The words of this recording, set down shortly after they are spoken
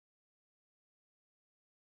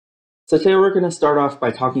So today we're going to start off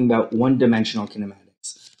by talking about one-dimensional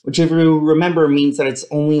kinematics, which if you remember means that it's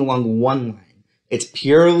only along one line. It's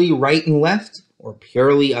purely right and left or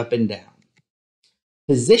purely up and down.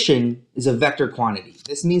 Position is a vector quantity.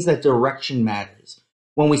 This means that direction matters.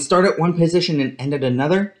 When we start at one position and end at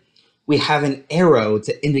another, we have an arrow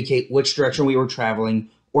to indicate which direction we were traveling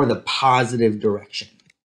or the positive direction.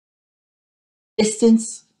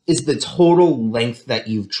 Distance is the total length that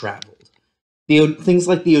you've traveled. Things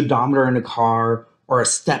like the odometer in a car or a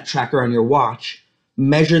step tracker on your watch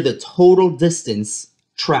measure the total distance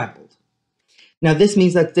traveled. Now, this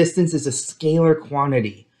means that distance is a scalar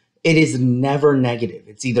quantity. It is never negative.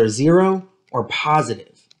 It's either zero or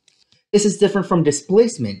positive. This is different from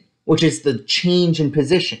displacement, which is the change in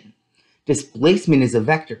position. Displacement is a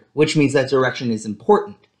vector, which means that direction is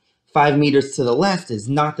important. 5 meters to the left is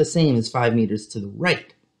not the same as 5 meters to the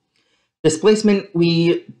right. Displacement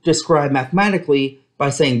we describe mathematically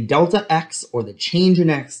by saying delta x, or the change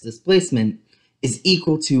in x displacement, is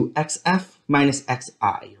equal to xf minus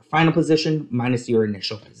xi, your final position minus your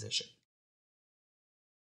initial position.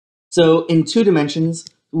 So in 2 dimensions,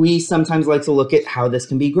 we sometimes like to look at how this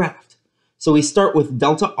can be graphed. So we start with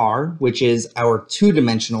delta r, which is our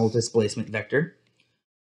 2-dimensional displacement vector.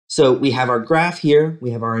 So we have our graph here,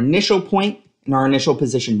 we have our initial point and our initial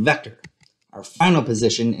position vector, our final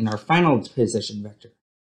position and our final position vector.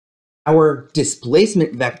 Our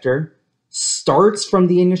displacement vector starts from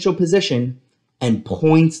the initial position and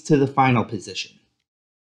points to the final position.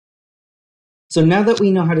 So now that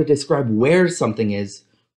we know how to describe where something is,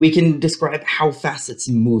 we can describe how fast it's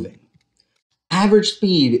moving. Average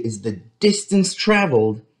speed is the distance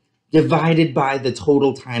traveled divided by the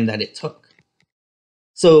total time that it took.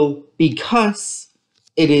 So because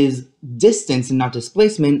it is distance and not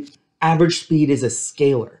displacement, average speed is a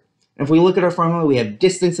scalar. And if we look at our formula, we have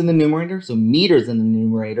distance in the numerator, so meters in the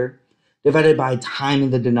numerator, divided by time in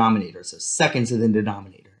the denominator, so seconds in the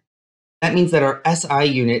denominator. That means that our SI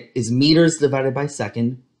unit is meters divided by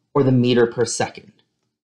second, or the meter per second.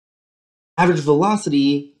 Average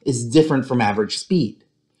velocity is different from average speed.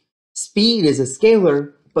 Speed is a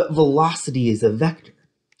scalar, but velocity is a vector.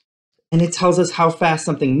 And it tells us how fast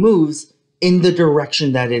something moves in the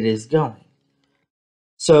direction that it is going.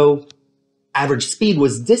 So average speed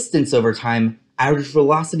was distance over time, average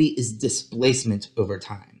velocity is displacement over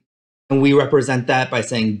time. And we represent that by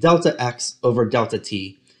saying delta x over delta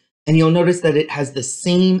t. And you'll notice that it has the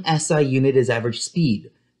same SI unit as average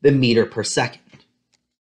speed, the meter per second.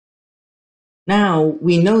 Now,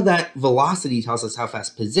 we know that velocity tells us how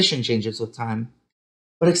fast position changes with time,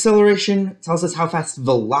 but acceleration tells us how fast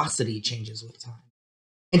velocity changes with time.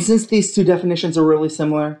 And since these 2 definitions are really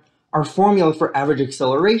similar, our formula for average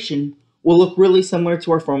acceleration will look really similar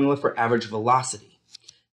to our formula for average velocity.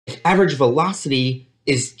 If average velocity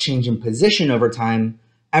is change in position over time,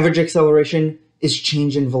 average acceleration is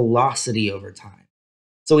change in velocity over time.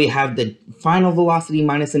 So we have the final velocity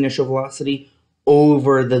minus initial velocity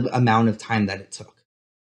over the amount of time that it took.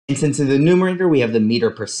 And since in the numerator we have the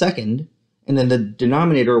meter per second, and in the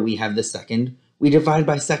denominator we have the second, we divide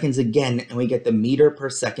by seconds again and we get the meter per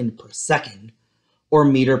second, or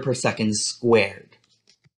meter per second squared.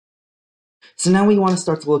 So now we want to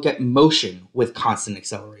start to look at motion with constant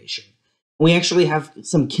acceleration. We actually have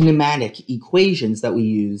some kinematic equations that we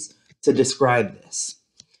use to describe this.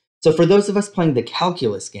 So for those of us playing the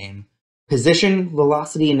calculus game, position,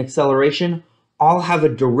 velocity, and acceleration all have a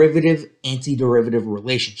derivative-antiderivative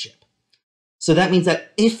relationship. So that means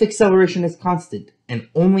that if acceleration is constant, and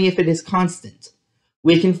only if it is constant,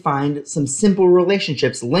 we can find some simple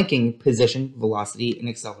relationships linking position, velocity, and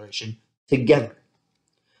acceleration together.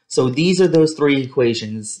 So these are those 3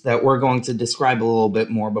 equations that we're going to describe a little bit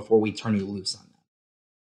more before we turn you loose on them.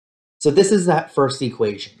 So this is that first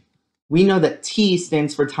equation. We know that t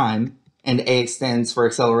stands for time and a stands for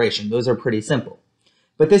acceleration. Those are pretty simple.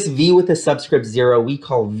 But this v with the subscript 0 we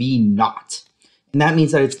call v naught. And that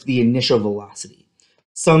means that it's the initial velocity.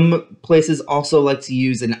 Some places also like to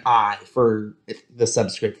use an I for the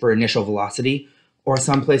subscript for initial velocity, or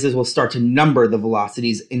some places will start to number the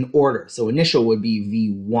velocities in order. So initial would be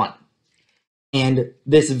v1. And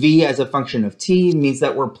this v as a function of t means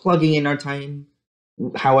that we're plugging in our time,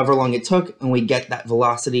 however long it took, and we get that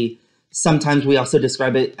velocity. Sometimes we also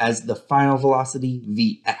describe it as the final velocity,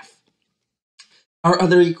 vf. Our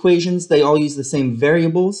other equations, they all use the same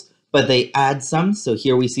variables, but they add some. So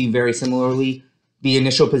here we see very similarly the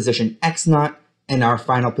initial position x naught and our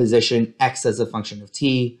final position x as a function of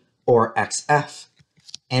t, or xf.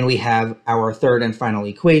 And we have our third and final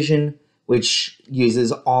equation, which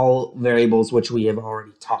uses all variables which we have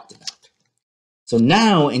already talked about. So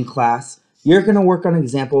now in class, you're going to work on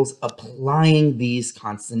examples applying these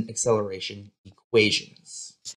constant acceleration equations.